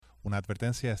Una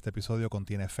advertencia: este episodio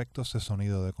contiene efectos de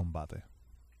sonido de combate.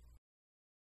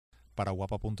 Para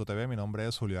Guapa.tv, mi nombre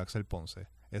es Julio Axel Ponce.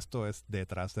 Esto es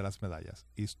Detrás de las Medallas,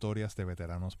 historias de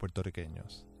veteranos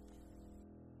puertorriqueños.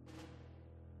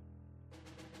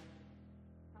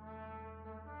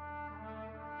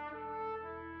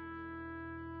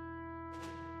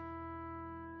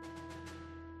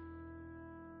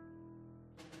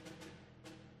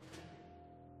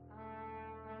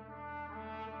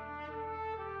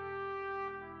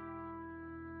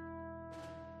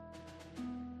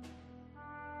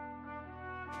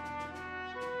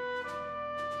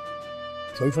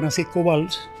 Soy Francisco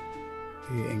Valls,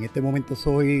 en este momento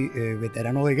soy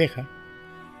veterano de guerra,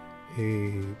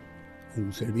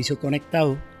 con servicio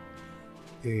conectado,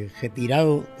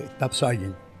 retirado Staff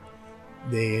Sergeant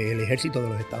del Ejército de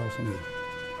los Estados Unidos.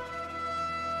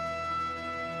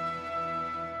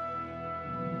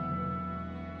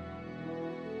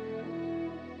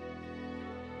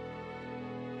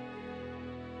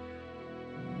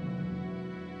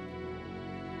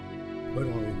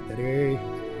 Bueno, entré en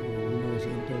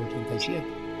 1987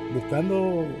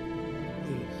 buscando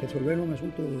resolver un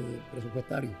asunto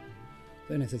presupuestario.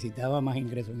 Entonces necesitaba más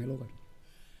ingresos en el hogar.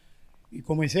 Y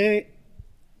comencé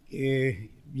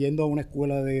yendo a una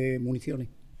escuela de municiones.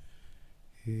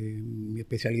 Mi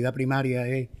especialidad primaria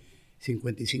es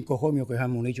 55 Homio, que es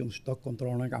Ammunition Stock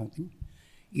Control and Accounting.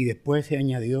 Y después se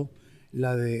añadió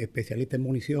la de especialista en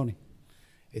municiones.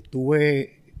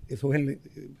 Eso es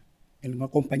en una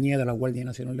compañía de la Guardia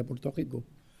Nacional de Puerto Rico.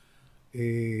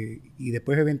 Y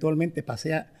después eventualmente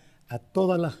pasé a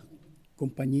todas las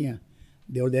compañías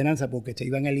de ordenanza porque se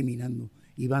iban eliminando,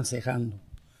 iban cejando.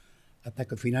 Hasta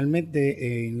que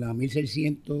finalmente en la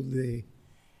 1600 de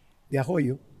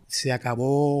Arroyo se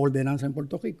acabó ordenanza en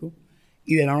Puerto Rico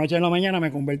y de la noche a la mañana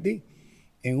me convertí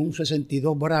en un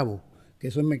 62 Bravo, que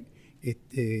eso es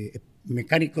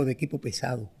mecánico de equipo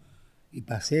pesado, y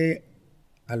pasé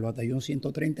al batallón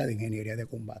 130 de Ingeniería de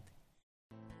Combate.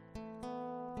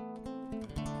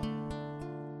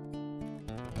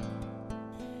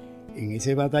 En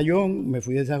ese batallón me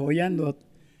fui desarrollando,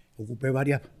 ocupé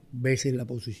varias veces la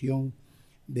posición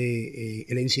de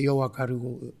el NCO a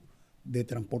cargo de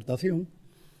transportación,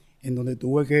 en donde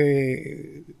tuve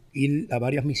que ir a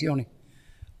varias misiones: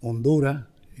 Honduras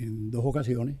en 2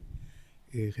 ocasiones,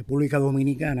 República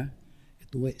Dominicana,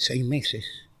 estuve 6 meses,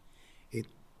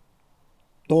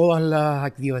 todas las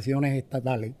activaciones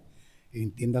estatales,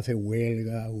 entiéndase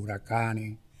huelga,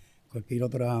 huracanes, cualquier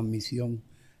otra misión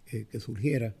que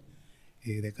surgiera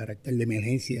de carácter de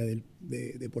emergencia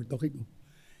de Puerto Rico.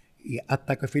 Y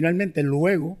hasta que finalmente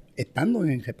luego, estando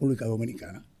en República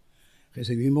Dominicana,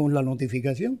 recibimos la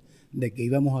notificación de que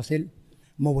íbamos a ser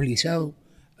movilizados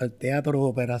al teatro de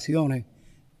operaciones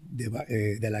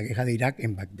de la guerra de Irak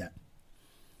en Bagdad.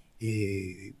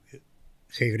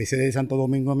 Regresé de Santo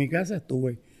Domingo a mi casa,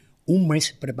 estuve un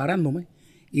mes preparándome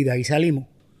y de ahí salimos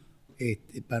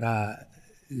para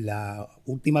la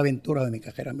última aventura de mi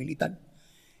carrera militar,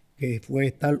 que fue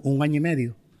estar 1 año y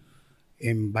medio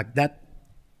en Bagdad,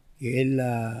 que es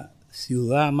la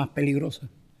ciudad más peligrosa,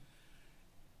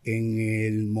 en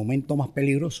el momento más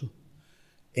peligroso,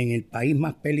 en el país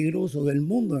más peligroso del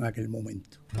mundo en aquel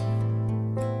momento.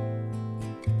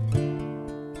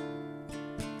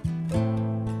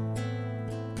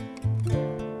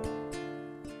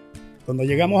 Cuando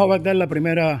llegamos a Bagdad, el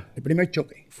primer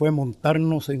choque fue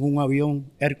montarnos en un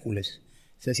avión Hércules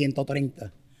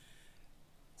C-130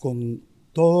 con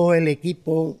todo el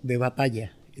equipo de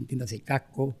batalla, entiéndase,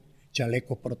 cascos,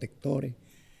 chalecos protectores,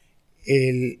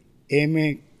 el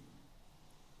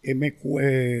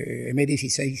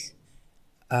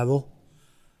M16A2,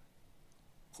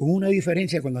 con una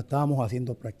diferencia cuando estábamos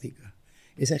haciendo práctica.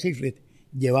 Ese rifle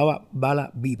llevaba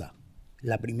bala viva,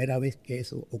 la primera vez que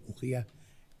eso ocurría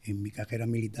en mi carrera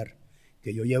militar,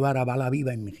 que yo llevara bala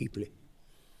viva en mi rifle.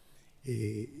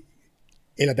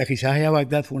 El aterrizaje a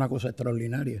Bagdad fue una cosa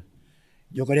extraordinaria.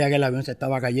 Yo creía que el avión se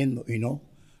estaba cayendo y no.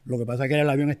 Lo que pasa es que el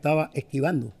avión estaba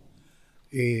esquivando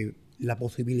la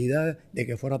posibilidad de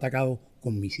que fuera atacado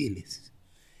con misiles.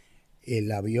 El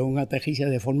avión aterriza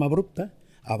de forma abrupta,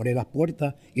 abre las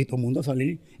puertas y todo el mundo a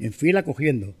salir en fila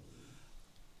cogiendo.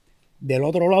 Del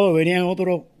otro lado venían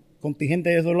otros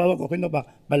contingentes de esos lados cogiendo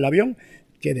para el avión,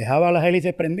 que dejaba las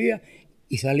hélices prendidas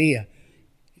y salía,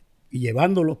 y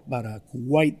llevándolos para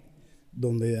Kuwait,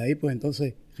 donde de ahí pues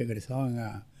entonces regresaban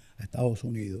a Estados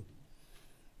Unidos.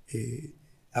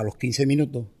 A los 15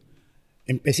 minutos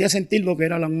empecé a sentir lo que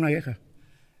era una guerra.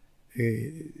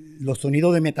 Los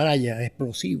sonidos de metralla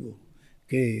explosivos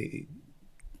que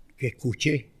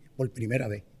escuché por primera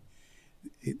vez.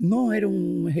 No era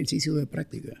un ejercicio de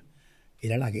práctica,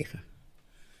 era la queja.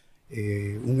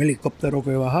 Un helicóptero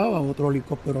que bajaba, otro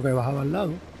helicóptero que bajaba al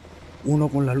lado, uno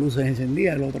con las luces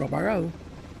encendidas, el otro apagado.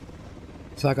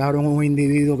 Sacaron a un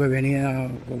individuo que venía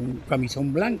con un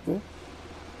camisón blanco,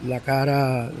 la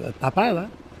cara tapada,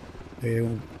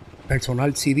 un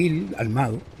personal civil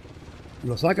armado.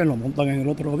 Lo sacan, lo montan en el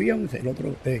otro avión,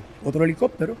 otro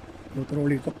helicóptero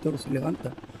se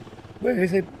levanta. Pues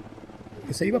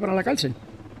ese iba para la cárcel.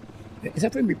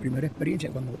 Esa fue mi primera experiencia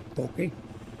cuando toqué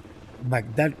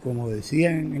Bagdad, como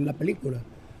decían en la película.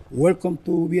 Welcome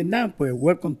to Vietnam, pues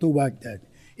welcome to Bagdad.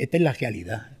 Esta es la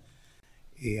realidad.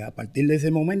 A partir de ese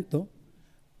momento,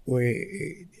 pues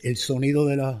el sonido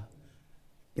de los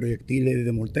proyectiles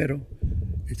de mortero,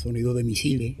 el sonido de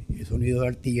misiles, el sonido de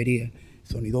artillería, el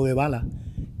sonido de balas,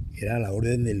 era la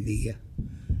orden del día.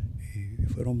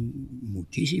 Fueron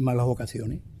muchísimas las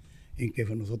ocasiones en que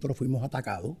nosotros fuimos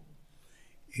atacados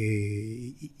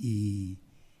y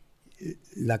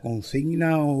la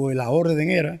consigna o la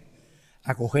orden era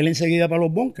acoger enseguida para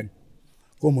los búnkers,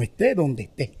 como esté, donde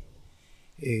esté.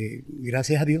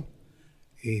 Gracias a Dios,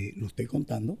 lo estoy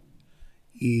contando,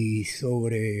 y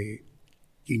sobre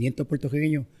 500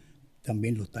 puertorriqueños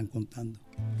también lo están contando.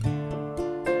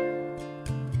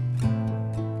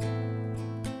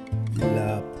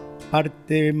 La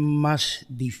parte más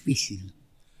difícil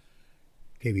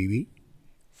que viví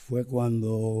fue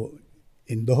cuando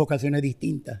en 2 ocasiones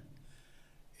distintas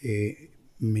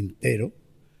me entero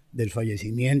del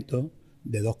fallecimiento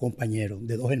de 2 compañeros,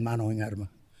 de 2 hermanos en armas.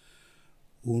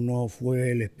 Uno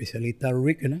fue el especialista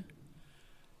Rickner,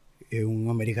 un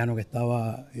americano que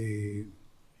estaba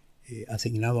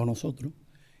asignado a nosotros,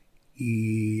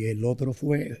 y el otro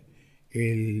fue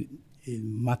el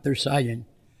Master Sergeant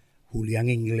Julián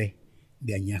Inglés,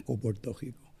 de Añasco, Puerto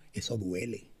Rico. Eso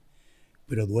duele,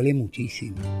 pero duele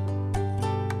muchísimo.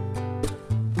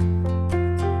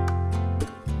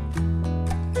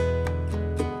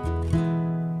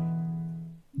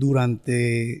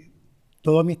 Durante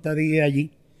toda mi estadía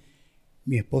allí,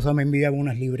 mi esposa me enviaba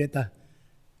unas libretas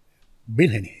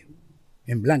vírgenes,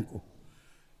 en blanco,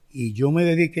 y yo me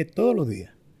dediqué todos los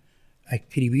días a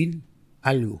escribir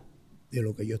algo de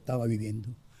lo que yo estaba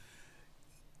viviendo.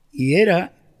 Y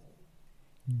era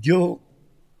yo,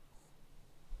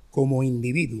 como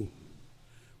individuo,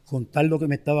 contar lo que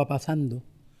me estaba pasando,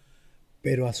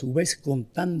 pero a su vez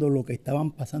contando lo que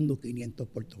estaban pasando 500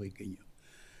 puertorriqueños.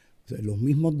 O sea, los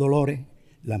mismos dolores,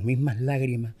 las mismas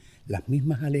lágrimas, las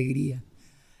mismas alegrías,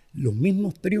 los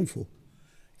mismos triunfos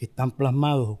están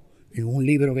plasmados en un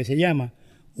libro que se llama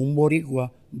Un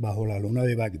boricua bajo la luna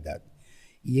de Bagdad.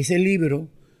 Y ese libro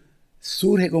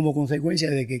surge como consecuencia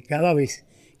de que cada vez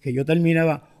que yo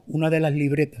terminaba una de las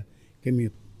libretas que mi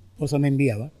esposa me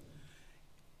enviaba,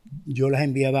 yo las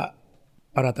enviaba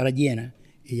para atrás llenas,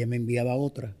 ella me enviaba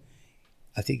otra.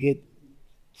 Así que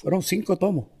fueron 5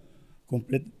 tomos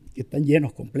que están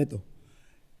llenos, completos.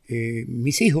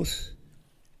 Mis hijos,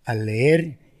 al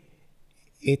leer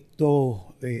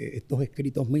estos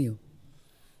escritos míos,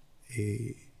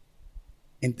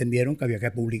 entendieron que había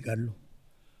que publicarlo.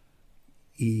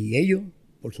 Y ellos,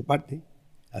 por su parte,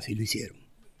 así lo hicieron,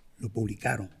 lo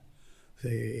publicaron. O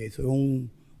sea, eso es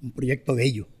un proyecto de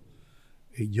ellos.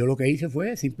 Yo lo que hice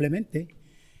fue simplemente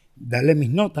darle mis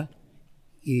notas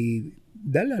y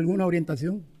darle alguna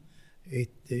orientación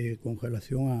con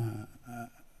relación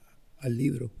al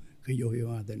libro que ellos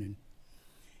iban a tener.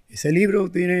 Ese libro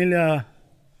tiene la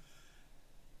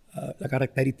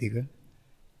característica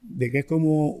de que es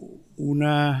como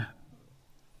una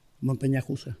montaña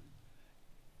rusa.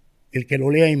 El que lo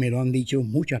lea, y me lo han dicho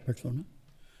muchas personas,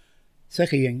 se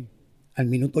ríen, al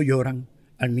minuto lloran,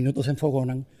 al minuto se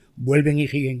enfogonan, vuelven y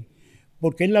ríen,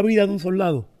 porque es la vida de un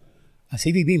soldado.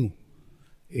 Así vivimos,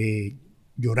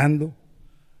 llorando,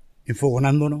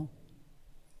 enfogonándonos,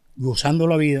 gozando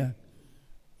la vida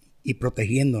y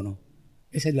protegiéndonos.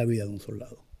 Esa es la vida de un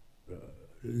soldado.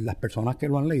 Las personas que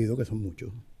lo han leído, que son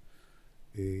muchos,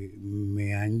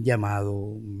 me han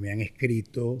llamado, me han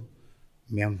escrito,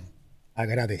 me han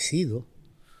agradecido.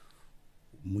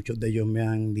 Muchos de ellos me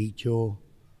han dicho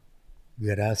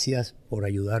gracias por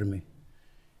ayudarme.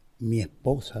 Mi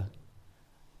esposa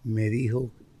me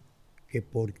dijo que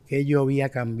por qué yo había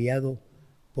cambiado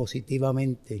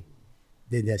positivamente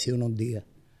desde hace unos días.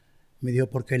 Me dijo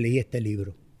porque leí este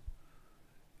libro.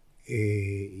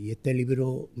 Y este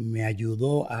libro me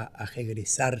ayudó a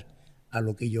regresar a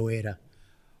lo que yo era.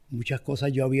 Muchas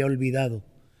cosas yo había olvidado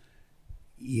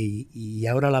y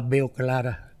ahora las veo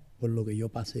claras por lo que yo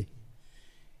pasé.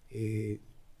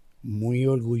 Muy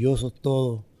orgullosos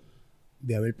todos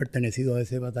de haber pertenecido a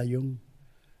ese batallón.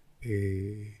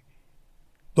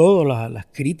 todas las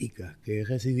críticas que he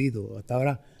recibido, hasta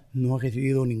ahora no he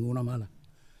recibido ninguna mala,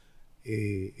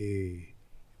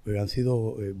 pero han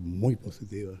sido muy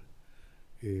positivas.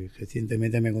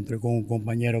 Recientemente me encontré con un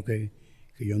compañero que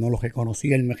yo no lo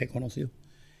reconocía, él me reconoció,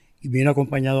 y vino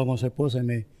acompañado con su esposa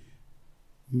y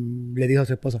le dijo a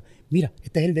su esposa, mira,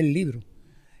 este es el del libro.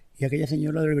 Y aquella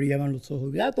señora le brillaban los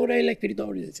ojos, tú eres el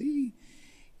escritor. Y sí.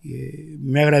 Y,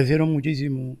 me agradecieron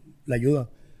muchísimo la ayuda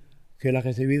que él ha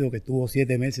recibido, que estuvo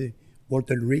 7 meses.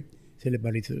 Walter Reed se le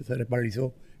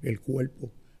paralizó el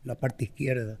cuerpo, la parte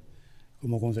izquierda,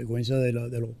 como consecuencia de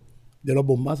los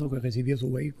bombazos que recibió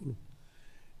su vehículo.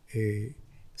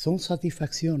 Son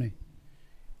satisfacciones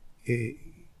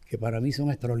que para mí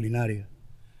son extraordinarias.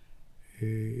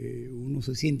 Uno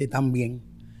se siente tan bien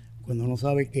cuando uno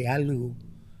sabe que algo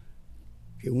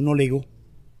que uno legó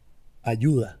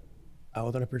ayuda a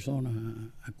otras personas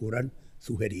a curar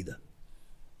sus heridas.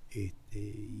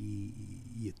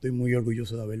 Y estoy muy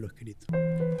orgulloso de haberlo escrito.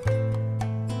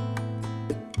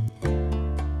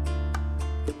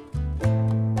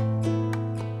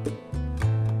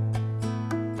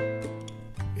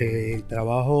 El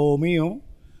trabajo mío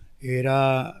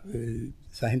era el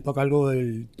sargento a cargo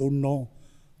del turno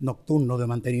nocturno de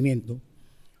mantenimiento.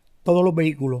 Todos los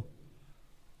vehículos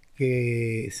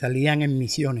que salían en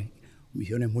misiones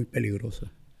muy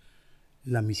peligrosas.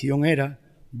 La misión era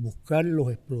buscar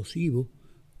los explosivos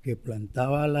que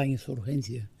plantaba la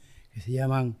insurgencia, que se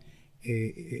llaman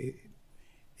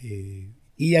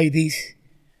EIDs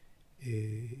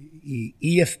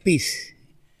y EFPs,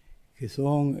 que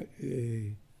son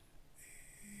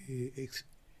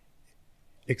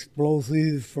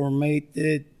Explosive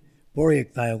Formated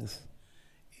Projectiles.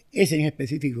 Ese en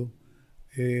específico,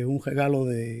 un regalo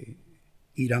de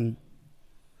Irán.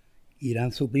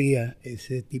 Irán suplía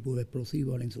ese tipo de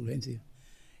explosivos a la insurgencia,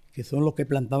 que son los que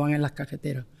plantaban en las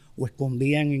carreteras o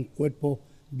escondían en cuerpos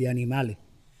de animales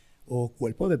o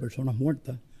cuerpos de personas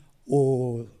muertas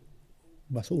o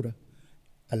basura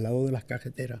al lado de las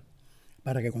carreteras,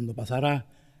 para que cuando pasara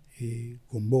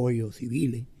convoyos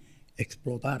civiles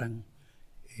explotaran.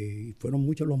 Fueron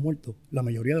muchos los muertos, la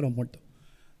mayoría de los muertos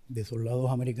de soldados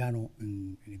americanos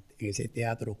en ese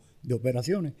teatro de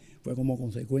operaciones fue como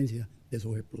consecuencia de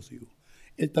esos explosivos.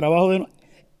 El trabajo de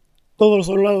todos los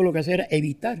soldados lo que hacía era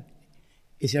evitar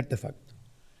ese artefacto.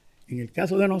 En el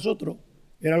caso de nosotros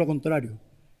era lo contrario,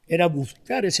 era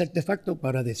buscar ese artefacto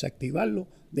para desactivarlo,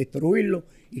 destruirlo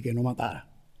y que no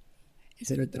matara.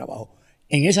 Ese era el trabajo.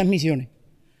 En esas misiones,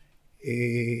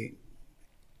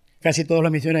 casi todas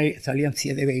las misiones salían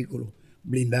 7 vehículos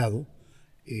blindados,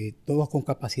 todos con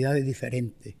capacidades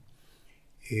diferentes.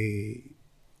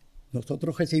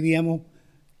 Nosotros recibíamos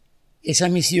esa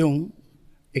misión,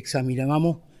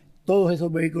 examinábamos todos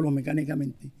esos vehículos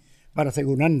mecánicamente para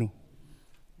asegurarnos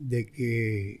de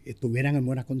que estuvieran en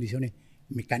buenas condiciones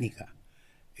mecánicas.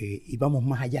 Íbamos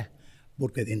más allá,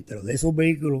 porque dentro de esos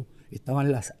vehículos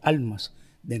estaban las almas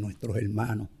de nuestros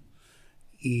hermanos.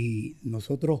 Y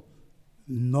nosotros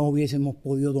no hubiésemos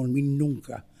podido dormir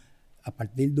nunca a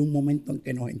partir de un momento en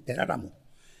que nos enteráramos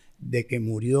de que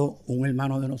murió un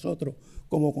hermano de nosotros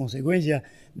como consecuencia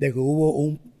de que hubo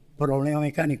un problema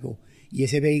mecánico y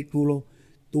ese vehículo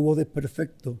tuvo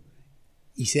desperfecto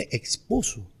y se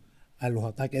expuso a los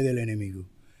ataques del enemigo.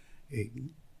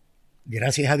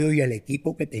 Gracias a Dios y al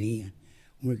equipo que tenía,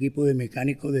 un equipo de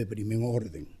mecánicos de primer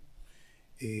orden,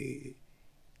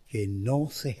 que no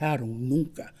cejaron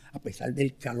nunca, a pesar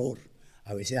del calor,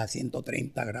 a veces a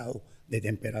 130 grados de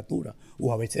temperatura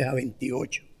o a veces a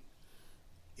 28,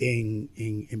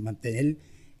 en mantener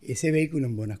ese vehículo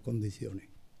en buenas condiciones.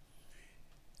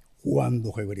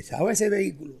 Cuando regresaba ese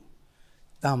vehículo,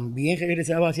 también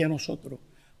regresaba hacia nosotros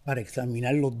para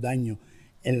examinar los daños.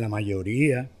 En la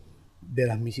mayoría de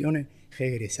las misiones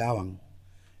regresaban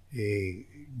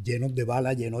llenos de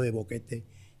balas, llenos de boquetes,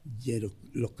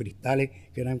 los cristales,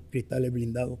 que eran cristales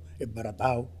blindados,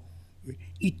 esbaratados,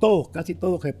 y todos, casi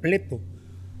todos repletos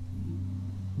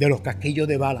de los casquillos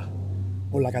de balas,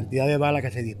 por la cantidad de balas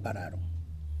que se dispararon.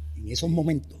 En esos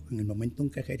momentos, en el momento en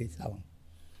que regresaban,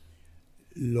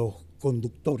 los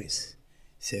conductores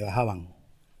se bajaban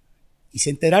y se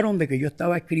enteraron de que yo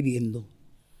estaba escribiendo.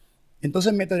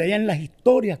 Entonces me traían las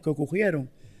historias que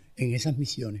ocurrieron en esas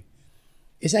misiones.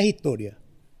 Esas historias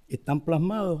están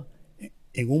plasmadas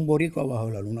en un boricua bajo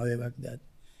la luna de Bagdad.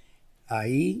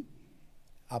 Ahí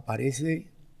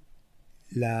aparece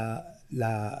la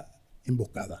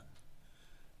emboscada,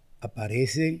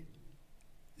 aparece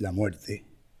la muerte,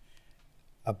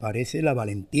 aparece la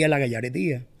valentía, la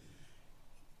gallardía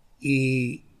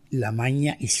y la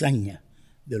maña y saña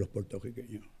de los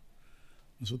puertorriqueños.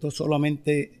 Nosotros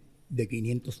solamente de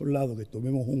 500 soldados que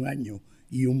estuvimos un año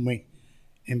y un mes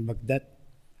en Bagdad,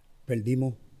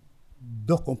 perdimos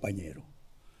 2 compañeros.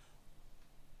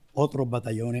 Otros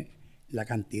batallones, la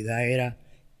cantidad era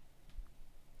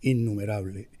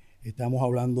innumerable. Estamos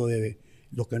hablando de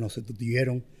los que nos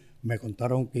sustituyeron, me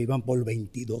contaron que iban por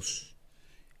 22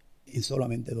 en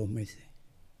solamente 2 meses.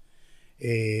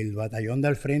 El batallón de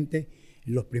al frente,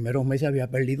 en los primeros meses había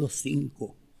perdido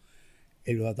 5.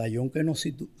 El batallón que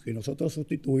nosotros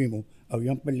sustituimos,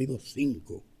 habían perdido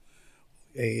 5.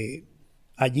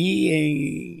 Allí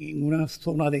en una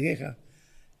zona de guerra,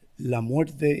 la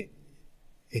muerte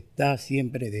está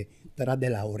siempre detrás de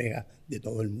las orejas de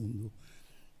todo el mundo.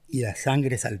 Y la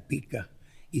sangre salpica,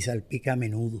 y salpica a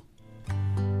menudo.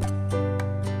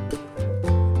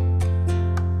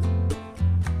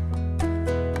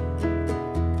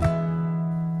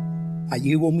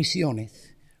 Allí hubo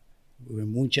misiones, porque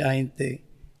mucha gente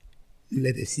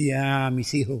le decía a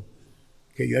mis hijos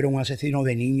que yo era un asesino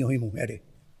de niños y mujeres.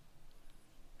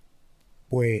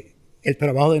 Pues el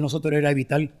trabajo de nosotros era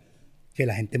evitar que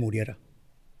la gente muriera.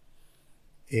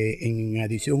 En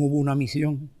adición hubo una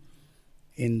misión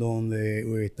en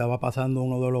donde estaba pasando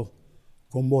uno de los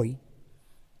convoys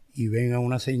y ven a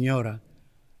una señora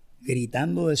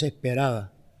gritando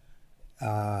desesperada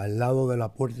al lado de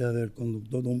la puerta del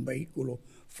conductor de un vehículo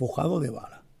forjado de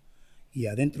balas. Y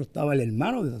adentro estaba el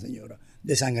hermano de esa señora,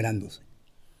 desangrándose.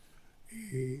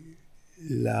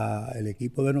 El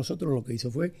equipo de nosotros lo que hizo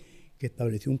fue que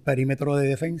estableció un perímetro de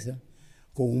defensa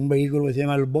con un vehículo que se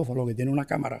llama el Búfalo, que tiene una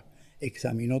cámara,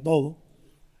 examinó todo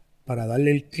para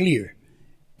darle el clear,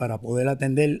 para poder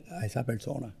atender a esa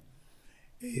persona.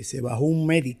 Se bajó un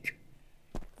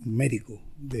médico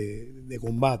de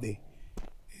combate,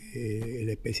 el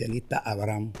especialista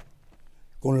Abraham,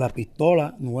 con la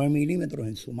pistola 9 milímetros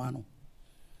en su mano.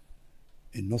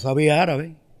 Él no sabía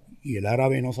árabe y el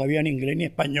árabe no sabía ni inglés ni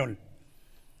español.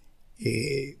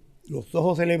 Los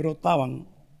ojos se le brotaban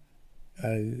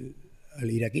al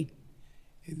iraquí,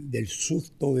 del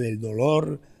susto, del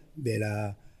dolor, de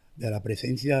la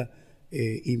presencia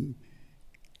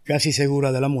casi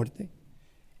segura de la muerte.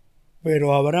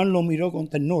 Pero Abraham lo miró con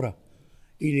ternura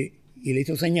y le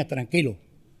hizo señas, tranquilo.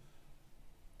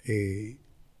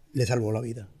 Le salvó la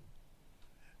vida.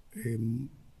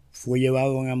 Fue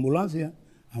llevado en ambulancia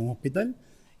a un hospital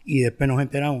y después nos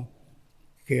enteramos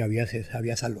que se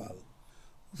había salvado.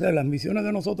 O sea, las misiones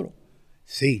de nosotros,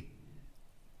 sí,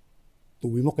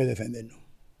 tuvimos que defendernos.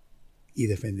 Y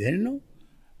defendernos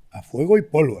a fuego y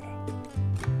pólvora.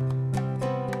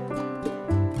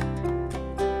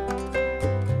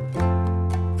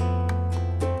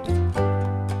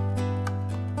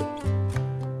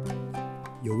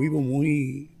 Yo vivo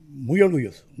muy, muy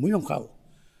orgulloso, muy honrado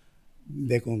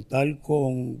de contar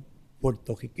con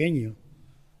puertorriqueños,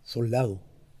 soldados,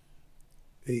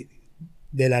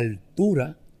 de la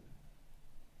altura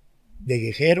de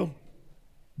guerreros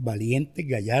valientes,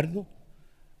 gallardos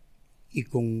y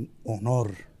con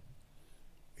honor.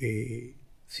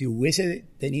 Si hubiese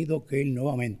tenido que ir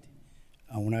nuevamente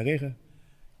a una guerra,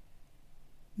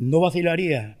 no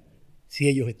vacilaría si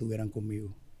ellos estuvieran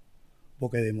conmigo,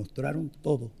 porque demostraron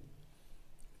todos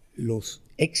los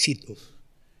éxitos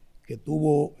que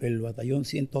tuvo el batallón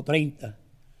 130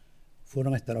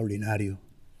 fueron extraordinarios.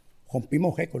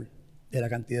 Rompimos récord de la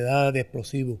cantidad de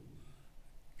explosivos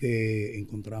que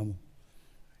encontramos.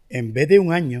 En vez de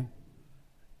un año,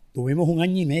 tuvimos 1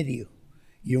 año y medio.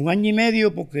 Y 1 año y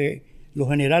medio porque los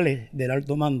generales del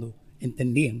alto mando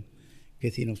entendían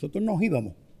que si nosotros nos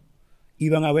íbamos,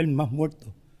 iban a haber más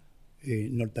muertos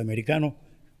norteamericanos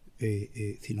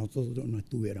si nosotros no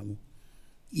estuviéramos.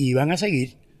 Y iban a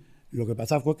seguir. Lo que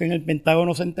pasa fue que en el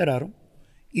Pentágono se enteraron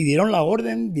y dieron la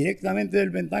orden directamente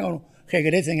del Pentágono,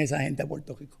 regresen esa gente a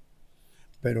Puerto Rico.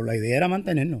 Pero la idea era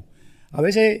mantenernos. A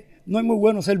veces no es muy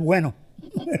bueno ser bueno.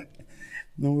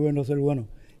 No es muy bueno ser bueno.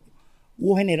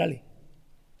 Hubo generales,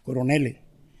 coroneles,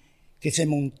 que se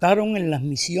montaron en las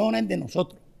misiones de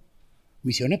nosotros,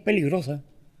 misiones peligrosas,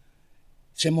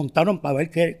 se montaron para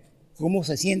ver cómo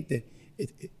se siente.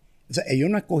 O sea, ellos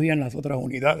no escogían las otras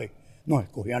unidades, no,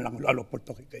 escogían a los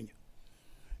puertorriqueños.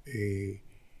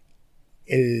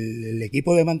 El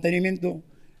equipo de mantenimiento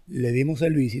le dimos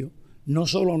servicio no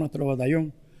solo a nuestro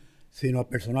batallón, sino al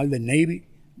personal del Navy,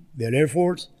 del Air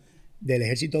Force, del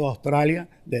Ejército de Australia,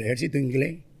 del Ejército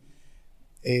Inglés,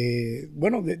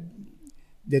 bueno,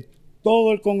 de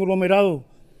todo el conglomerado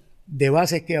de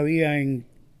bases que había en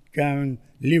Camp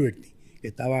Liberty, que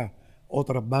estaban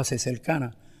otras bases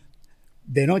cercanas.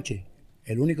 De noche,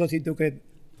 el único sitio que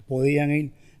podían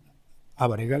ir a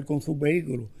bregar con sus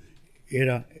vehículos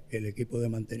era el equipo de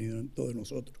mantenimiento de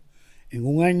nosotros. En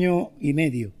 1 año y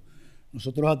medio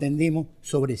nosotros atendimos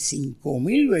sobre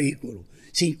 5.000 vehículos,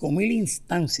 5.000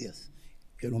 instancias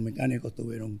que los mecánicos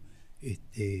tuvieron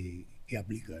que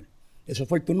aplicar. Eso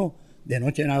fue el turno de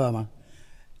noche nada más.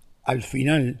 Al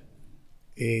final,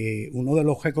 uno de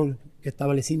los récords que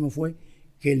establecimos fue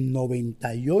que el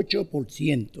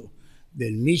 98%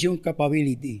 del mission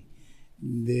capability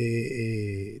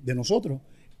de nosotros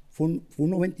fue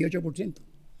un 98%.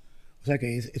 O sea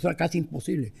que eso era casi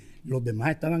imposible. Los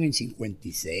demás estaban en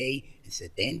 56, en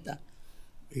 70.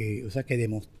 O sea que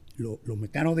los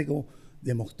mecánicos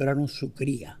demostraron su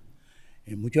cría.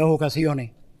 En muchas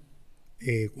ocasiones,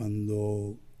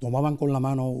 cuando tomaban con la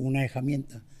mano una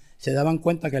herramienta, se daban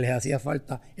cuenta que les hacía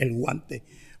falta el guante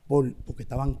porque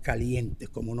estaban calientes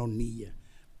como una hornilla.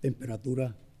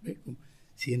 Temperatura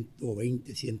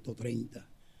 120, 130.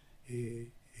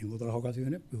 En otras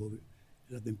ocasiones, pues,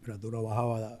 la temperatura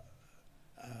bajaba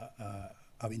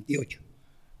a 28.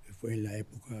 Fue en la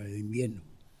época de invierno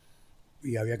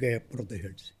y había que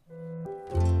protegerse.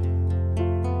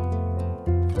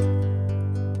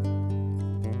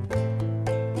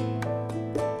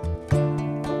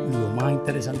 Lo más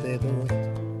interesante de todo esto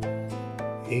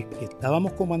es que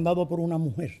estábamos comandados por una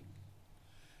mujer,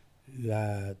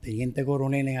 la teniente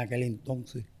coronel en aquel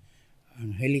entonces,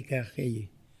 Angélica Reyes,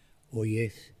 hoy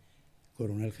es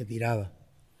coronel retirada,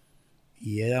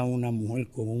 y era una mujer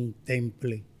con un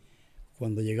temple.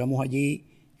 Cuando llegamos allí,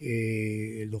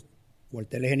 los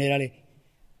cuarteles generales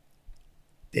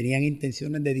tenían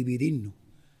intenciones de dividirnos,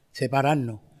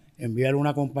 separarnos, enviar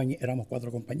una compañía, éramos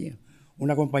 4 compañías,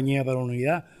 una compañía para una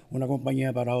unidad, una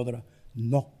compañía para otra.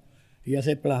 No, ella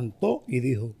se plantó y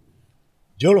dijo,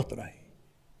 yo los traje,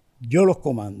 yo los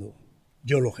comando,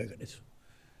 yo los regreso.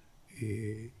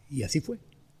 Y así fue.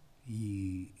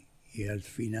 Y al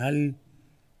final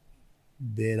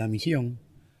de la misión,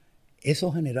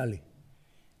 esos generales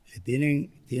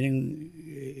tienen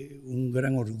un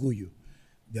gran orgullo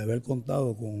de haber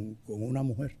contado con una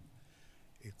mujer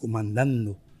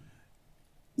comandando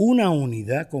una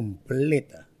unidad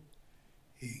completa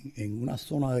en una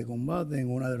zona de combate,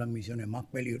 en una de las misiones más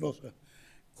peligrosas,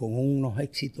 con unos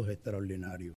éxitos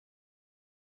extraordinarios.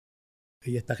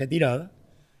 Ella está retirada,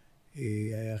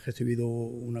 ha recibido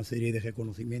una serie de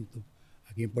reconocimientos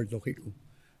aquí en Puerto Rico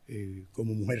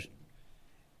como mujer,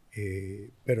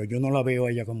 pero yo no la veo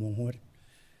a ella como mujer.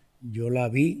 Yo la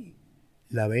vi,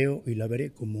 la veo y la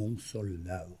veré como un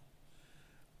soldado,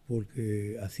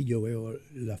 porque así yo veo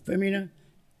las féminas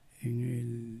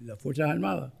en las Fuerzas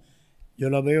Armadas. Yo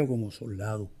las veo como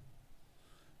soldados,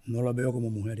 no las veo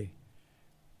como mujeres.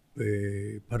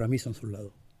 Para mí son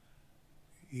soldados.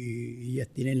 Y ellas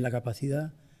tienen la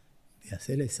capacidad de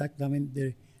hacer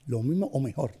exactamente lo mismo o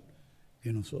mejor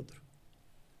que nosotros.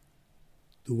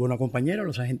 Tuve una compañera,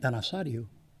 los sargento Nazario,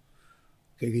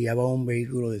 que guiaba un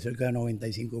vehículo de cerca de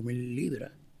 95.000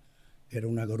 libras, era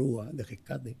una grúa de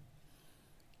rescate,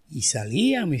 y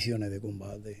salía a misiones de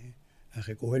combate a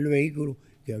recoger vehículos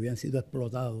que habían sido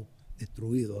explotados,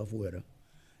 destruidos afuera,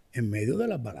 en medio de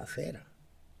las balaceras.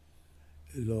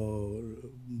 Lo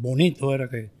bonito era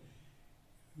que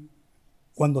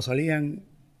cuando salían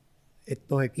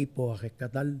estos equipos a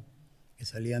rescatar, que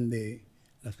salían de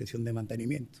la sección de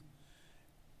mantenimiento,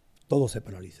 todo se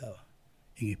paralizaba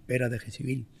en espera de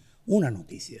recibir una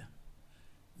noticia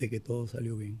de que todo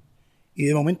salió bien. Y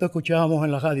de momento escuchábamos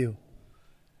en la radio,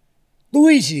 tú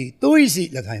Isi,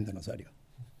 la sargento Nazario.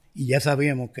 Y ya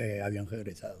sabíamos que habían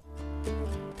regresado.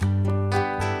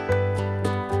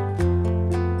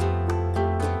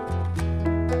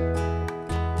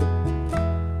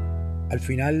 Al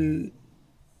final,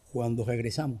 cuando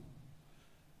regresamos,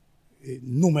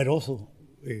 numerosos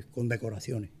con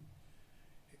decoraciones,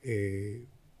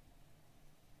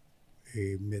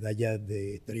 medallas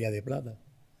de estrella de plata.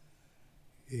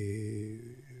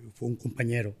 Fue un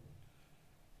compañero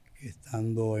que,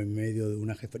 estando en medio de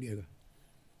una refriega,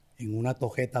 en una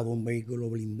tojeta de un vehículo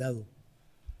blindado,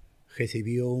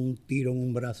 recibió un tiro en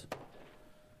un brazo,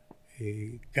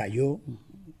 cayó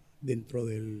dentro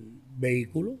del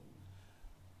vehículo,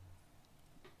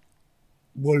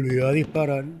 volvió a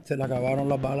disparar, se le acabaron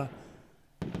las balas,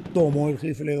 tomó el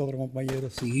rifle de otro compañero,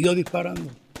 siguió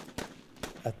disparando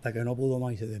hasta que no pudo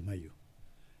más y se desmayó.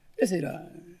 Ese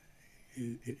era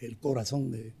el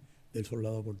corazón del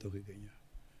soldado puertorriqueño.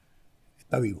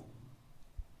 Está vivo,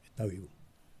 está vivo.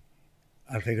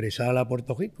 Al regresar a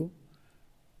Puerto Rico,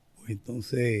 pues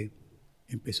entonces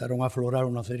empezaron a aflorar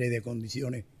una serie de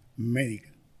condiciones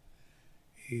médicas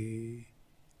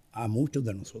a muchos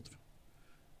de nosotros.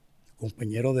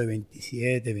 Compañeros de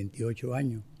 27, 28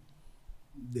 años,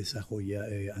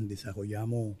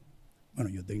 desarrollamos, bueno,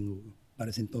 yo tengo,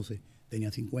 para ese entonces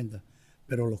tenía 50,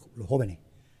 pero los jóvenes,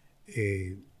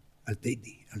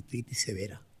 artritis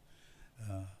severa.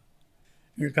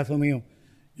 En el caso mío,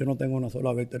 yo no tengo una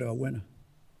sola vértebra buena.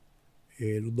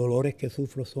 Los dolores que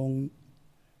sufro son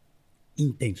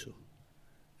intensos.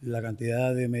 La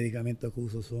cantidad de medicamentos que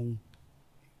uso son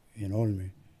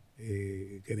enormes,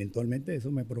 que eventualmente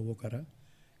eso me provocará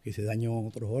que se dañen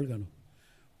otros órganos,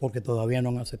 porque todavía no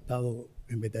han aceptado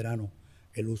en veteranos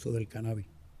el uso del cannabis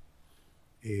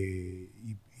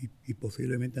y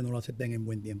posiblemente no lo acepten en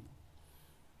buen tiempo.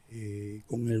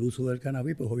 Con el uso del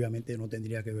cannabis, pues obviamente no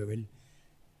tendría que beber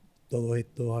todos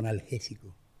estos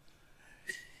analgésicos.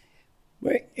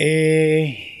 Pues,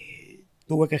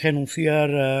 tuve que renunciar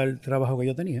al trabajo que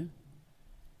yo tenía.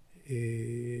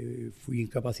 Fui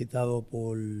incapacitado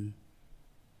por el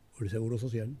Seguro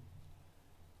Social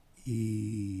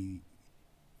y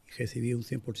recibí un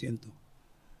 100%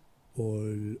 por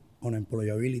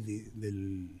unemployability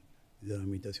de la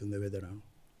Administración de Veteranos.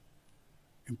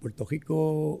 En Puerto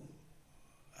Rico,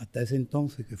 hasta ese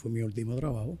entonces, que fue mi último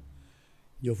trabajo,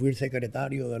 yo fui el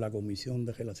secretario de la Comisión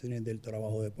de Relaciones del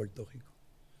Trabajo de Puerto Rico.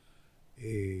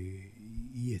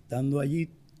 Y estando allí,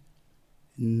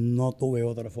 no tuve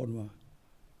otra forma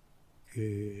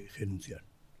que renunciar.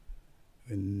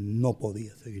 No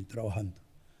podía seguir trabajando.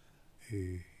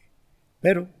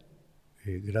 Pero,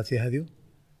 gracias a Dios,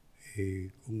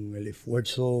 con el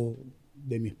esfuerzo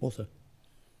de mi esposa,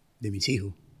 de mis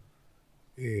hijos,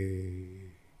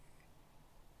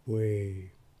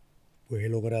 pues he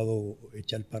logrado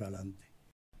echar para adelante.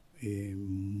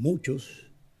 Muchos,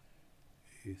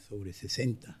 sobre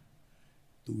 60,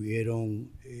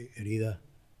 tuvieron heridas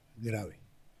graves.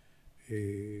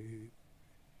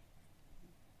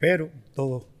 Pero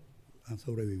todos han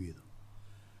sobrevivido.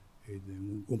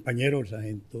 Un compañero, el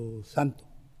sargento Santos,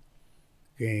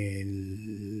 que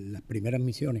en las primeras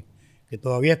misiones, que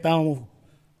todavía estábamos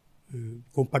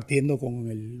compartiendo con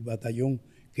el batallón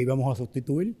que íbamos a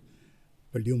sustituir,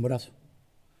 perdió un brazo.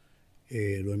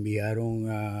 Lo enviaron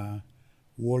a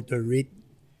Walter Reed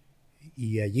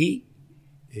y allí,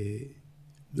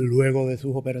 luego de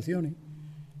sus operaciones,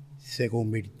 se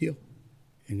convirtió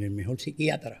en el mejor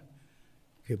psiquiatra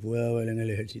que pueda haber en el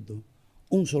ejército.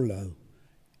 Un soldado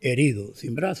herido,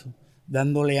 sin brazo,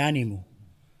 dándole ánimo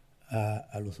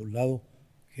a los soldados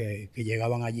que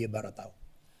llegaban allí esbaratados.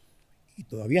 Y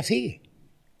todavía sigue,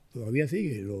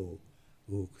 los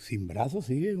sin brazos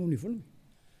sigue en uniforme,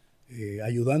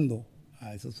 ayudando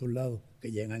a esos soldados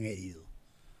que llegan heridos.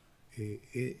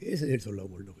 Ese es el soldado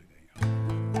puertorriqueño.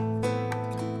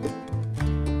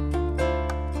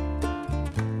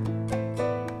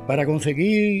 Para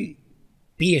conseguir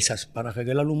piezas para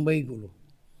arreglar un vehículo,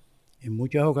 en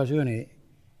muchas ocasiones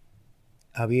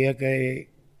había que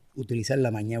utilizar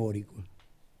la maña boricua,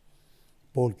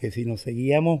 porque si nos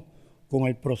seguíamos con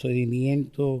el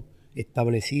procedimiento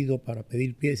establecido para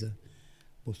pedir piezas,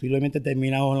 posiblemente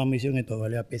terminábamos la misión y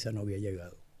todavía la pieza no había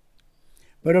llegado.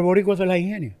 Pero el boricua se la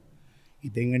ingenia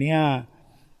y tenía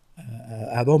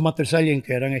a dos Master Sergeant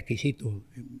que eran exquisitos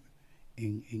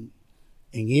en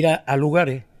ir a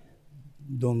lugares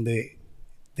donde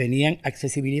tenían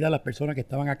accesibilidad a las personas que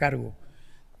estaban a cargo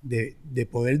de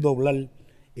poder doblar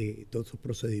todos esos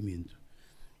procedimientos.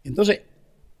 Entonces,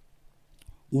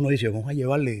 uno dice, vamos a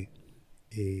llevarle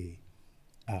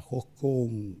ajos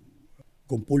con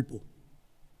pulpo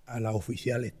a la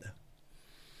oficial esta.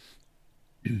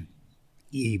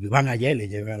 Y van allá y le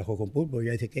llevan el ajos con pulpo. Y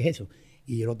ella dice, ¿qué es eso?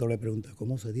 Y el otro le pregunta,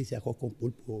 ¿cómo se dice ajos con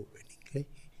pulpo en inglés?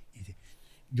 Y dice,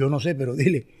 yo no sé, pero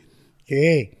dile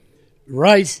que es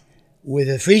rice with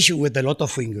a fish with a lot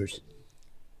of fingers.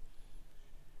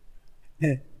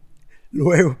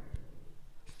 Luego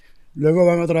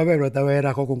van otra vez, pero esta vez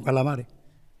era ajos con calamares.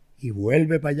 Y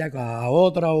vuelve para allá a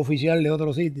otra oficial de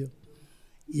otro sitio.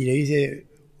 Y le dice,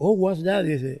 oh, what's that? Y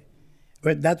dice,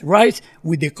 well, that's rice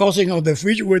with the cousin of the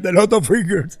fish with a lot of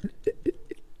fingers.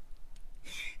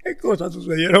 ¿Qué cosas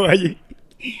sucedieron allí?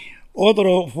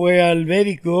 Otro fue al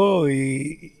médico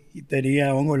y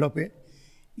tenía hongos en los pies.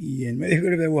 Y el médico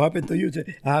le dijo, what happened to you? He said,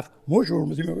 I have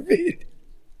mushrooms in my feet.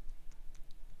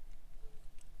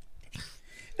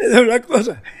 Esa es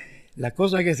las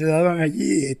cosas que se daban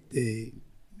allí,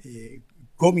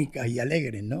 cómicas y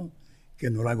alegres, ¿no? Que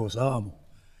no las gozábamos.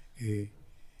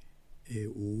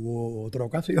 Hubo otra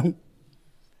ocasión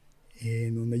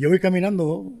en donde yo voy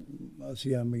caminando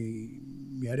hacia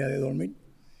mi área de dormir.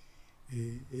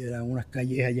 Eran unas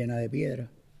calles llenas de piedras,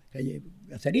 calles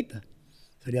aceritas,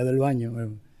 salía del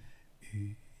baño.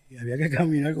 Y había que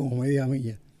caminar como media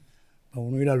milla para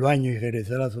uno ir al baño y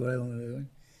regresar a su área donde voy.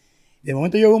 De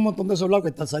momento yo veo un montón de soldados que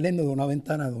están saliendo de una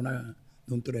ventana de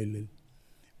un trailer,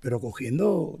 pero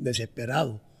cogiendo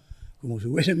desesperado, como si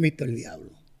hubiesen visto el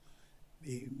diablo.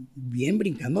 Y bien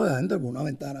brincando de adentro por una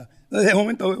ventana. Entonces, de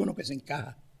momento ve uno que se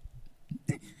encaja.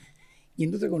 Y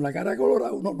entonces con la cara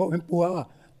colorada uno los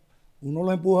empujaba. Uno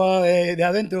lo empujaba de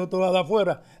adentro y otro de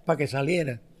afuera para que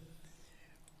saliera.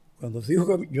 Cuando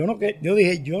sigo, yo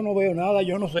dije, yo no veo nada,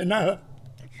 yo no sé nada.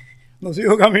 No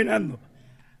sigo caminando.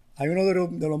 Hay uno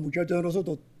de los muchachos de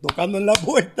nosotros tocando en la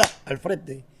puerta al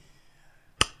frente.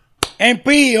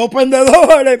 ¡Empío,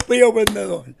 pendedor! ¡Empío,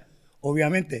 pendedor!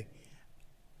 Obviamente,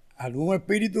 algún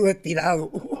espíritu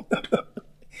destilado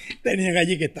tenían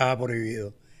allí que estaba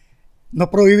prohibido. Nos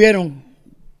prohibieron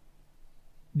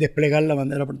desplegar la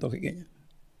bandera puertorriqueña.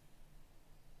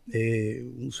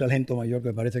 Un sargento mayor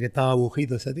que parece que estaba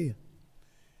bujito ese día.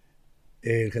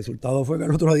 El resultado fue que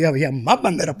el otro día había más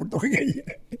banderas puertorriqueñas,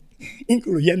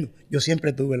 incluyendo, yo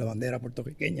siempre tuve la bandera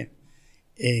puertorriqueña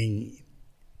en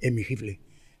mi rifle.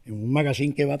 En un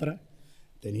magazine que va atrás,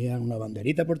 tenía una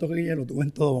banderita puertorriqueña, lo tuve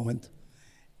en todo momento.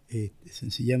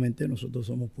 Sencillamente nosotros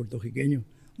somos puertorriqueños,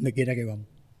 donde quiera que vamos.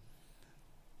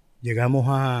 Llegamos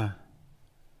al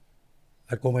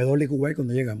comedor de Kuwait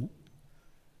cuando llegamos.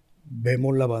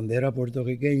 Vemos la bandera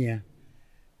puertorriqueña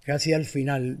casi al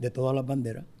final de todas las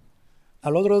banderas.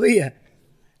 Al otro día,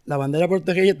 la bandera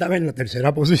puertorriqueña estaba en la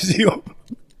tercera posición.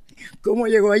 ¿Cómo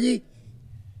llegó allí?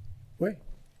 Pues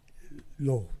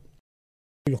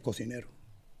los cocineros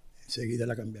enseguida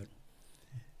la cambiaron.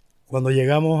 Cuando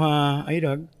llegamos a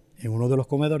Irak, en uno de los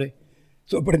comedores,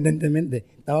 sorprendentemente,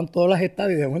 estaban todas las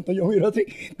estadios y de momento yo miro así,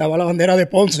 estaba la bandera de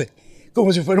Ponce,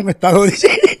 como si fuera un estado de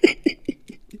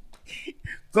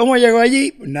 ¿Cómo llegó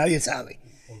allí? Pues nadie sabe.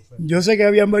 Yo sé que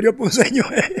habían varios ponceños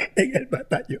en el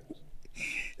batallón.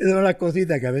 Esas son las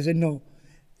cositas que a veces no...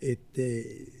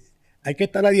 hay que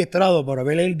estar adiestrado para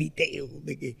ver el video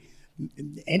de que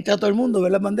entra todo el mundo, ve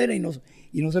las banderas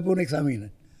y no se pone a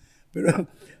examinar. Pero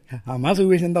jamás se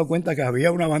hubiesen dado cuenta que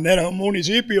había una bandera de un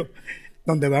municipio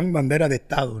donde van banderas de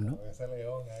estado, ¿no? Ese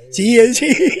león ahí. Sí, sí.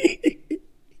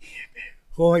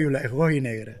 Roja y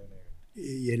negra.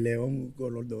 Y el león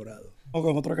color dorado.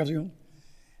 En otra ocasión,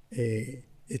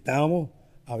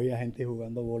 había gente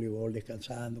jugando voleibol,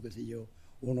 descansando, qué sé yo,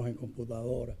 unos en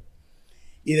computadora.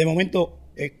 Y de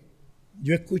momento,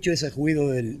 yo escucho ese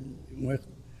ruido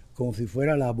como si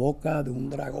fuera la boca de un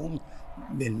dragón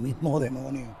del mismo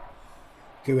demonio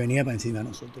que venía para encima de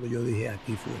nosotros. Yo dije,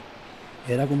 aquí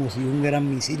fue. Era como si un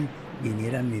gran misil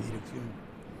viniera en mi dirección.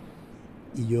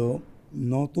 Y yo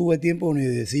no tuve tiempo ni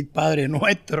de decir Padre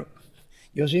Nuestro.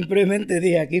 Yo simplemente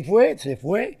dije, aquí fue, se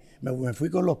fue, me fui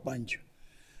con los panchos.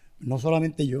 No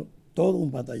solamente yo, todo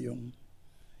un batallón.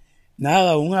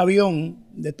 Nada, un avión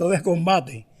de todo el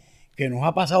combate que nos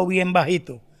ha pasado bien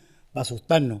bajito para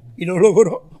asustarnos y lo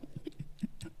logró.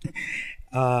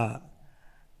 A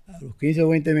los 15 o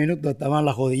 20 minutos estaban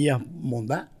las rodillas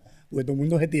mondadas, porque todo el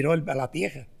mundo se tiró a la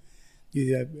tierra. Y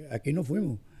dije, aquí no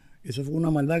fuimos. Eso fue una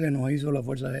maldad que nos hizo la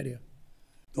Fuerza Aérea.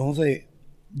 Entonces,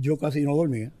 yo casi no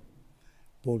dormía,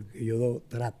 porque yo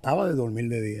trataba de dormir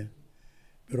de día.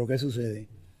 Pero ¿qué sucede?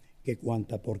 Que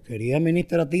cuanta porquería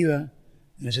administrativa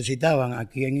necesitaban, ¿a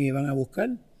quién iban a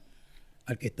buscar?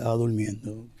 Al que estaba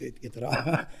durmiendo, que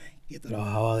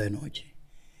trabajaba de noche.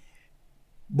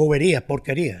 Boberías,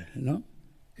 porquerías, ¿no?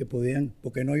 Que podían,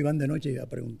 porque no iban de noche a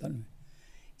preguntarme.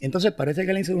 Entonces parece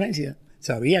que la insurgencia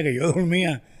sabía que yo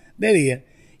dormía de día,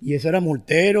 y eso era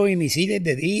morteros y misiles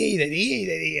de día y de día y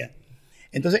de día.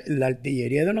 Entonces la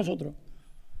artillería de nosotros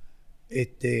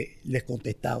les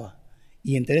contestaba.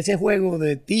 Y entre ese juego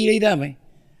de tira y dame,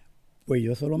 pues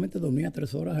yo solamente dormía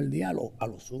 3 horas al día a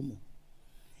lo sumo.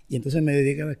 Y entonces me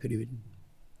dedicaba a escribir.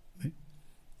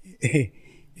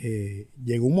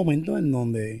 Llegó un momento en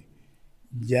donde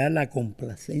ya la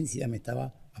complacencia me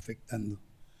estaba afectando.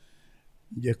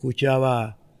 Yo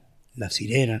escuchaba la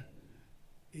sirena,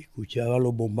 escuchaba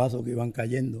los bombazos que iban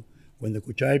cayendo. Cuando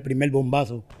escuchaba el primer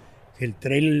bombazo, que el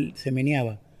tren se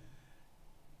meneaba,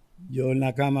 yo en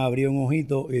la cama abría un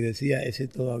ojito y decía, ese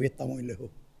todavía está muy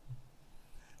lejos.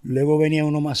 Luego venía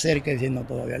uno más cerca diciendo,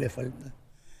 todavía le falta.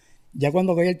 Ya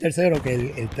cuando caía el tercero, que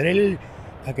el tren,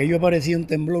 aquello parecía un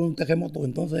temblor, un terremoto,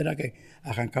 entonces era que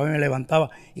arrancaba y me levantaba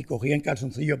y cogía en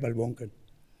calzoncillos para el búnker.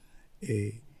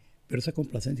 Pero esa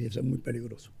complacencia, eso es muy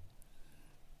peligroso.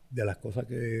 De las cosas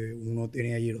que uno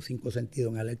tiene allí, los 5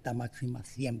 sentidos en alerta máxima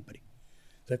siempre.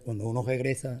 Entonces, cuando uno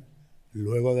regresa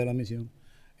luego de la misión,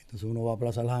 entonces uno va a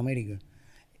Plaza Las Américas,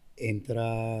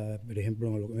 entra, por ejemplo,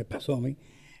 en lo que me pasó a mí,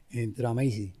 entra a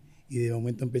Macy y de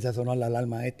momento empieza a sonar la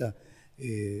alarma esta,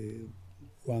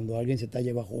 cuando alguien se está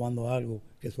jugando algo,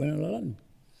 que suena la alarma.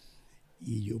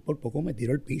 Y yo por poco me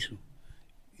tiro al piso.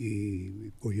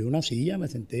 Y cogí una silla, me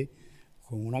senté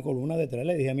con una columna detrás.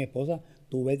 Le dije a mi esposa,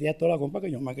 tú vete a toda la compa que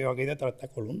yo me quedo aquí detrás de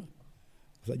esta columna.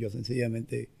 O sea, yo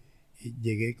sencillamente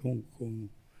llegué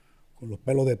con los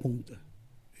pelos de punta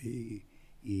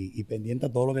y pendiente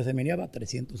a todo lo que se meneaba a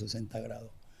 360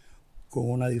 grados, con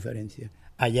una diferencia.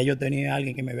 Allá yo tenía a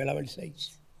alguien que me velaba el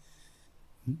 6.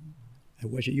 I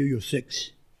watch you your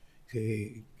 6,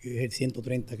 que es el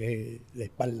 130, que es la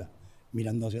espalda,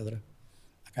 mirando hacia atrás.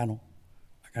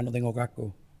 Acá no tengo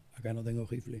casco, acá no tengo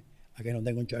rifle, acá no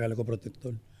tengo un chaleco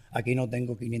protector, aquí no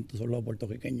tengo 500 soldados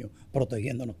puertorriqueños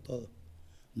protegiéndonos todos.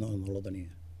 No lo tenía.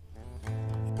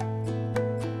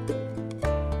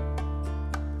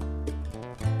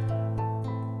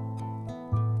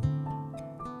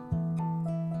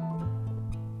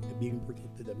 Es bien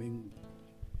importante también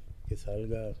que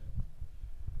salga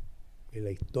en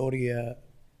la historia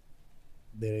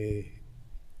del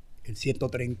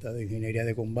 130 de Ingeniería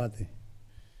de Combate.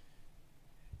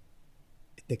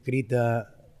 Está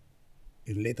escrita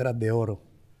en letras de oro,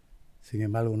 sin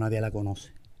embargo nadie la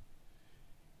conoce.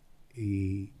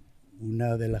 Y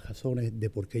una de las razones de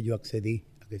por qué yo accedí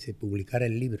a que se publicara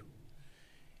el libro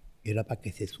era para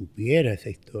que se supiera esa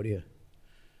historia.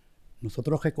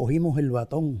 Nosotros recogimos el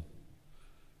batón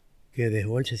que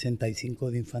dejó el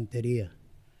 65 de Infantería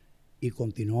y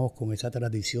continuamos con esa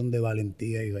tradición de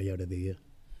valentía y gallardía.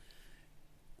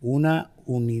 Una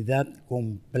unidad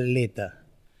completa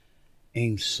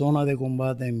en zona de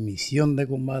combate, en misión de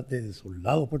combate de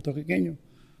soldados puertorriqueños,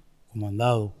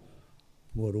 comandado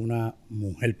por una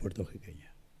mujer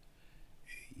puertorriqueña.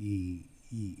 Y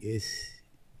es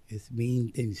mi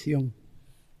intención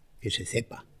que se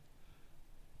sepa,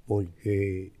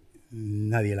 porque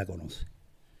nadie la conoce.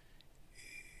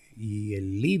 Y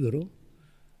el libro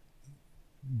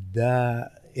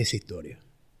da esa historia,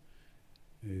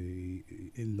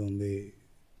 en donde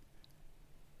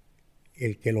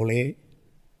el que lo lee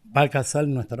va a calzar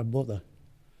nuestras botas,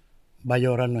 va a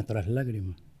llorar nuestras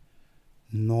lágrimas,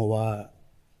 no va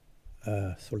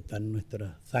a soltar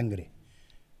nuestra sangre,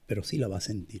 pero sí la va a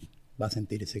sentir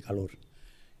ese calor,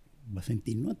 va a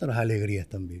sentir nuestras alegrías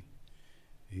también.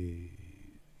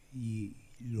 Y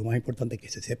lo más importante es que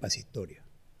se sepa esa historia,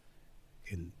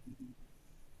 que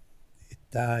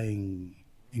está en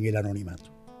el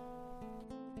anonimato.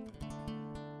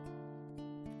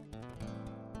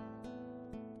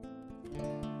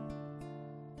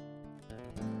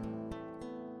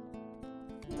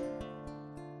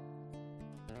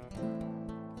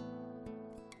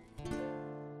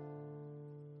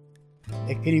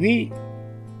 Escribí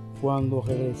cuando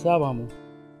regresábamos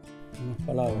unas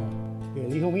palabras que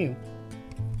el hijo mío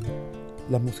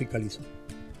las musicalizó.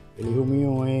 El hijo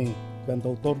mío es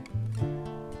cantautor,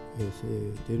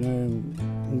 tiene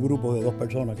un grupo de 2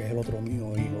 personas, que es el otro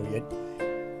mío hijo y él,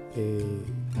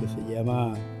 que se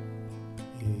llama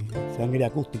Sangre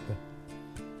Acústica.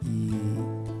 Y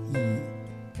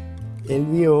él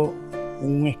vio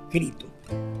un escrito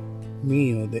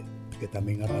mío que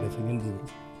también aparece en el libro,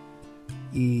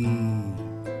 y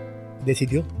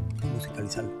decidió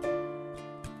musicalizarlo.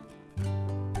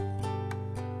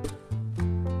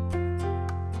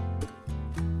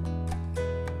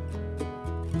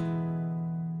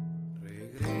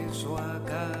 Regreso a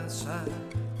casa,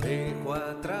 dejo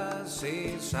atrás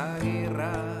esa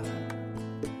guerra.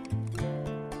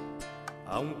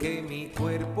 Aunque mi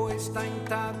cuerpo está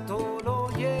intacto, lo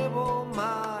llevo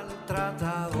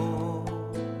maltratado.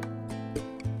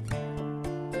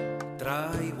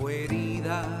 Traigo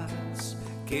heridas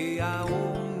que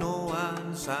aún no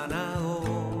han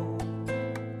sanado.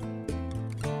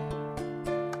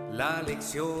 Las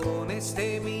lecciones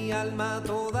de mi alma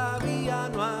todavía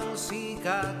no han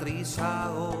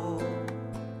cicatrizado.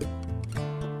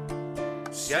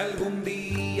 Si algún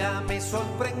día me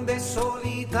sorprende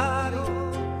solitario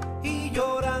y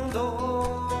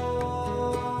llorando,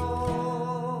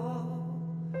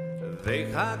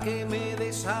 deja que me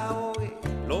desahogue.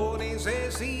 Lo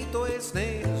necesito, es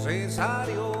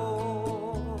necesario.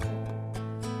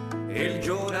 El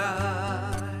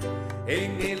llorar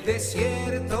en el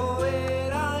desierto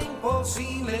era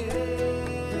imposible.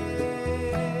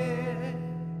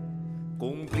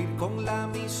 Cumplir con la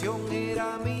misión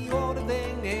era mi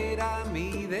orden, era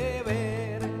mi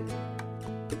deber.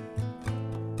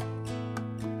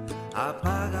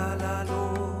 Apaga la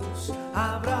luz,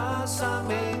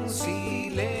 abrázame en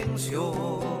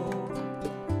silencio.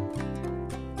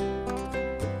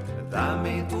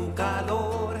 Dame tu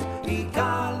calor y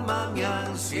calma mi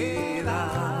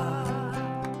ansiedad.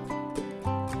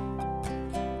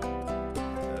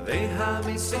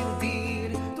 Déjame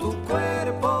sentir tu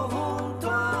cuerpo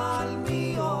junto al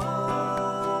mío.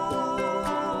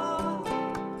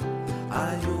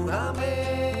 Ayúdame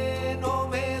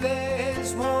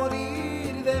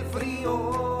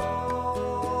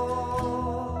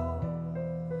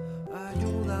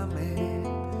Ayúdame,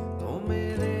 no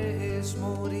me dejes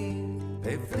morir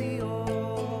de frío.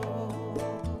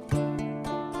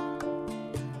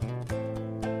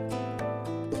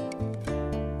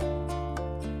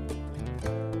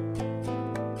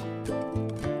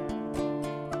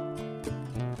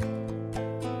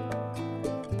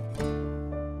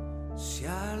 Si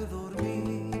al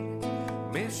dormir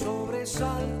me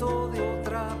sobresalto de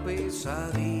otra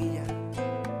pesadilla,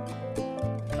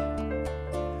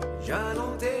 ya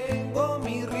no tengo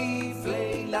mi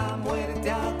rifle y la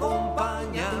muerte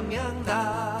acompaña mi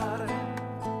andar.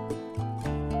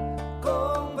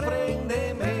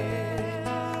 Compréndeme,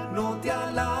 no te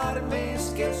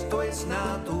alarmes que esto es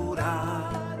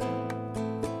natural.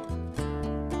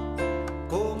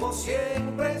 Como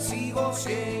siempre sigo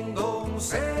siendo un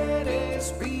ser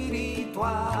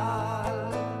espiritual.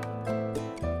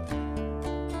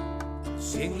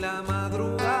 Si en la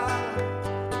madrugada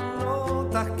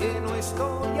notas que no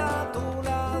estoy a tu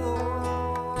lado,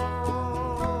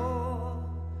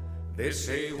 de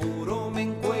seguro me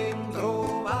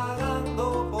encuentro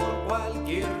vagando por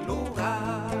cualquier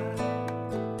lugar.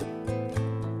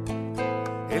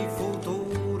 El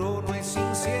futuro no es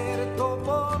incierto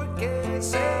porque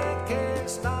sé que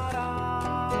estarás.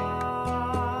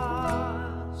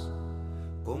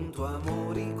 Con tu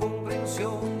amor y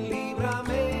comprensión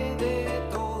líbrame de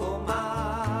todo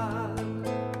mal.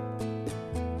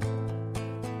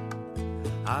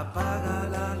 Apaga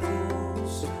la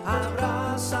luz,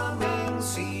 abrázame en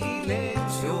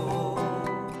silencio.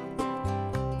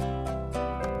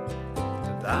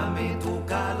 Dame tu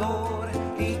calor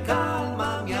y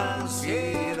calma mi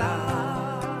ansiedad.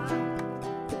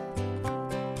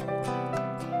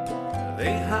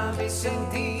 Déjame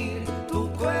sentir tu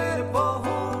cuerpo